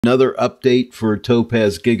Another update for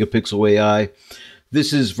Topaz Gigapixel AI.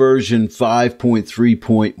 This is version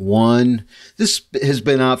 5.3.1. This has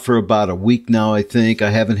been out for about a week now, I think. I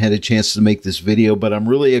haven't had a chance to make this video, but I'm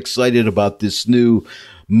really excited about this new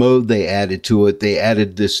mode they added to it. They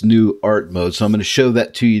added this new art mode, so I'm going to show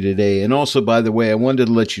that to you today. And also, by the way, I wanted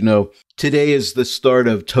to let you know, today is the start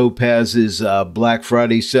of Topaz's Black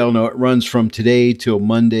Friday sale. Now, it runs from today till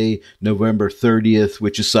Monday, November 30th,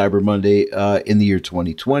 which is Cyber Monday in the year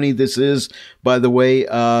 2020. This is, by the way,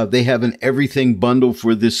 they have an everything bundle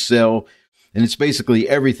for this sale. And it's basically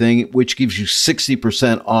everything, which gives you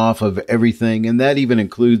 60% off of everything. And that even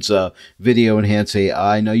includes Video Enhance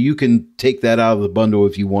AI. Now, you can take that out of the bundle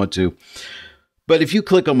if you want to. But if you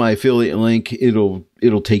click on my affiliate link, it'll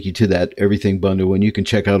take you to that everything bundle, and you can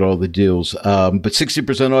check out all the deals. But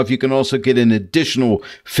 60% off, you can also get an additional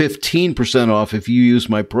 15% off if you use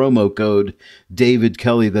my promo code David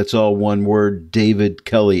Kelly. That's all one word, David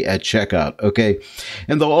Kelly at checkout. Okay,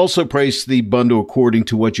 and they'll also price the bundle according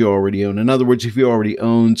to what you already own. In other words, if you already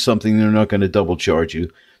own something, they're not going to double charge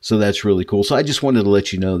you. So that's really cool. So I just wanted to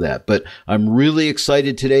let you know that. But I'm really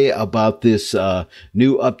excited today about this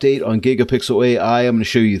new update on Gigapixel AI. I'm going to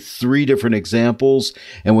show you 3 different examples.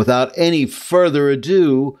 And without any further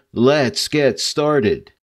ado, let's get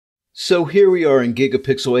started. So here we are in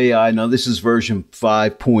Gigapixel AI. Now this is version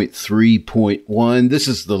 5.3.1. This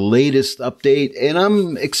is the latest update, and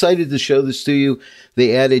I'm excited to show this to you.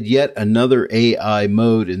 They added yet another AI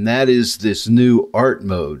mode, and that is this new art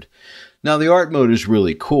mode. Now, the art mode is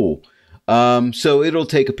really cool. So it'll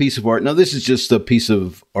take a piece of art. Now, this is just a piece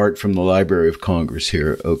of art from the Library of Congress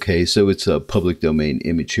here. Okay, so it's a public domain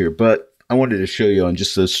image here. But I wanted to show you on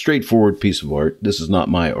just a straightforward piece of art. This is not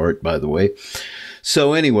my art, by the way.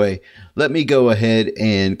 So anyway, let me go ahead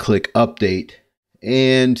and click Update.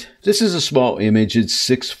 And this is a small image. It's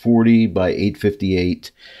 640 by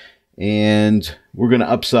 858. And we're going to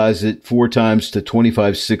upsize it 4 times to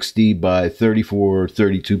 2560 by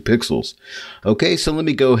 3432 pixels. Okay, so let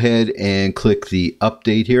me go ahead and click the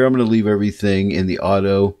update here. I'm going to leave everything in the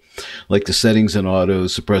auto, like the settings in auto,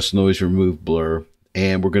 suppress noise, remove blur,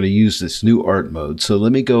 and we're going to use this new art mode. So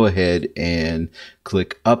let me go ahead and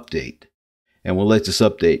click update, and we'll let this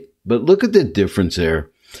update. But look at the difference there.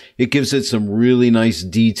 It gives it some really nice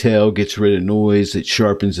detail, gets rid of noise, it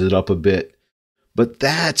sharpens it up a bit. But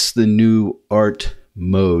that's the new art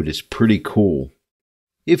mode. It's pretty cool.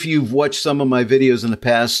 If you've watched some of my videos in the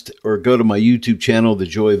past or go to my YouTube channel, The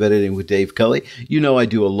Joy of Editing with Dave Kelly, you know I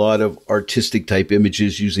do a lot of artistic type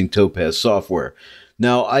images using Topaz software.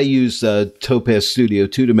 Now, I use Topaz Studio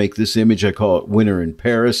 2 to make this image. I call it Winter in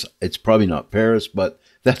Paris. It's probably not Paris, but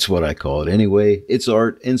that's what I call it anyway. It's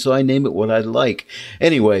art, and so I name it what I like.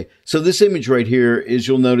 Anyway, so this image right here is,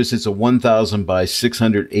 you'll notice it's a 1000 by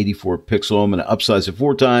 684 pixel. I'm going to upsize it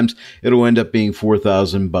 4 times. It'll end up being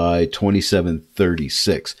 4000 by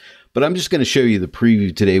 2736. But I'm just going to show you the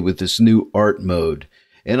preview today with this new art mode.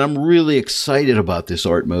 And I'm really excited about this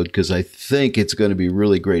art mode because I think it's going to be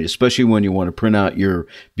really great, especially when you want to print out your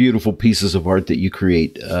beautiful pieces of art that you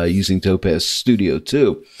create using Topaz Studio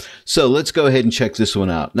 2. So let's go ahead and check this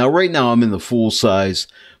one out. Now, right now, I'm in the full-size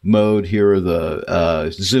mode here, or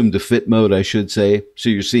the zoom to fit mode, I should say. So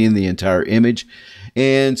you're seeing the entire image.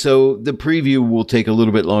 And so the preview will take a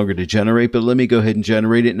little bit longer to generate, but let me go ahead and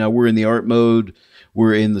generate it. Now, we're in the art mode.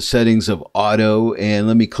 We're in the settings of auto, and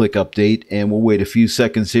let me click update, and we'll wait a few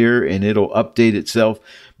seconds here and it'll update itself.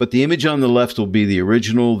 But the image on the left will be the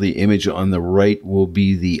original. The image on the right will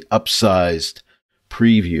be the upsized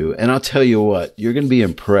preview. And I'll tell you what, you're going to be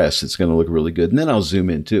impressed. It's going to look really good. And then I'll zoom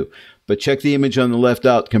in too. But check the image on the left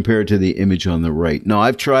out compared to the image on the right. Now,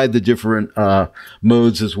 I've tried the different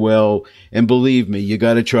modes as well. And believe me, you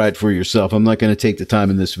got to try it for yourself. I'm not going to take the time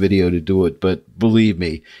in this video to do it. But believe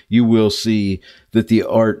me, you will see that the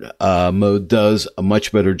art mode does a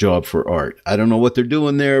much better job for art. I don't know what they're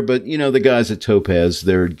doing there, but you know, the guys at Topaz,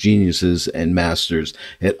 they're geniuses and masters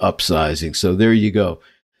at upsizing. So there you go.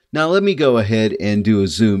 Now, let me go ahead and do a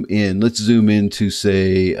zoom in. Let's zoom into,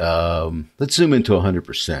 say, let's zoom into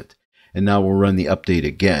 100%. And now we'll run the update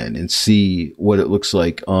again and see what it looks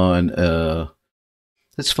like on,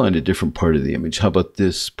 let's find a different part of the image. How about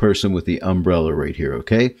this person with the umbrella right here,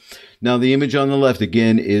 okay? Now, the image on the left,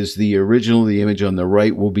 again, is the original. The image on the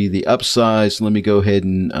right will be the upsize. Let me go ahead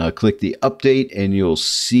and click the update, and you'll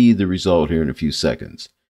see the result here in a few seconds.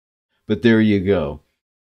 But there you go.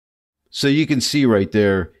 So you can see right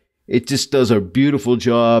there, it just does a beautiful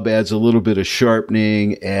job, adds a little bit of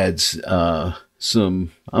sharpening, adds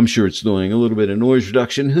I'm sure it's doing a little bit of noise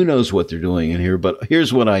reduction. Who knows what they're doing in here, but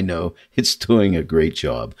here's what I know. It's doing a great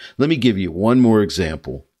job. Let me give you one more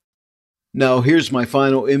example. Now here's my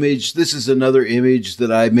final image. This is another image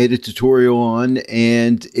that I made a tutorial on,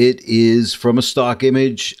 and it is from a stock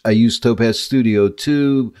image. I used Topaz Studio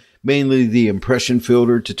 2, mainly the impression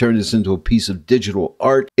filter, to turn this into a piece of digital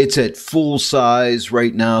art. It's at full size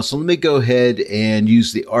right now, so let me go ahead and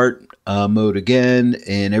use the art mode again,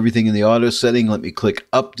 and everything in the auto setting. Let me click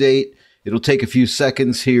update. It'll take a few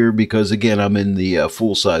seconds here because, again, I'm in the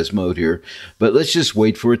full-size mode here. But let's just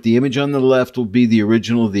wait for it. The image on the left will be the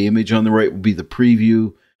original. The image on the right will be the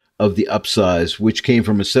preview of the upsize, which came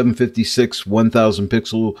from a 756 1000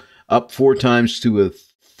 pixel up 4 times to a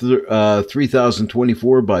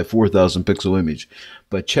 3024 by 4000 pixel image.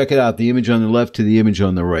 But check it out, the image on the left to the image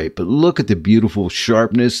on the right. But look at the beautiful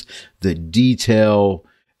sharpness, the detail,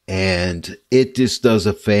 and it just does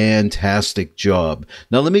a fantastic job.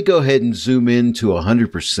 Now let me go ahead and zoom in to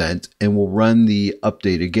 100% and we'll run the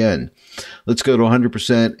update again. Let's go to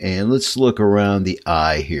 100% and let's look around the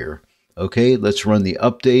eye here. Okay, let's run the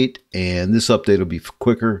update, and this update will be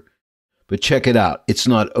quicker. But check it out, it's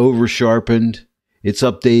not over sharpened. It's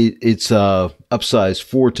upsized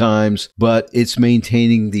 4 times, but it's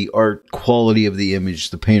maintaining the art quality of the image,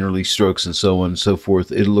 the painterly strokes and so on and so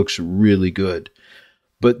forth. It looks really good.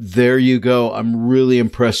 But there you go. I'm really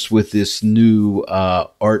impressed with this new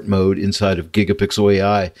art mode inside of Gigapixel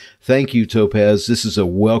AI. Thank you, Topaz. This is a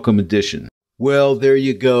welcome addition. Well, there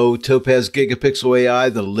you go. Topaz Gigapixel AI,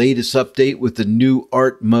 the latest update with the new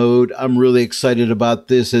art mode. I'm really excited about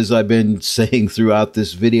this. As I've been saying throughout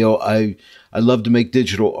this video, I love to make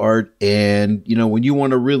digital art. And, you know, when you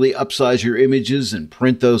want to really upsize your images and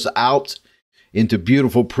print those out into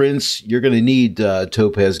beautiful prints, you're going to need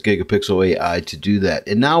Topaz Gigapixel AI to do that.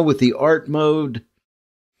 And now with the art mode,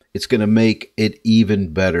 it's going to make it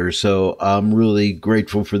even better. So I'm really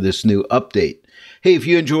grateful for this new update. Hey, if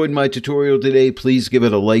you enjoyed my tutorial today, please give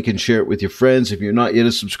it a like and share it with your friends. If you're not yet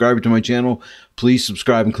a subscriber to my channel, please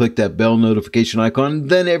subscribe and click that bell notification icon.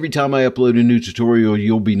 Then every time I upload a new tutorial,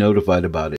 you'll be notified about it.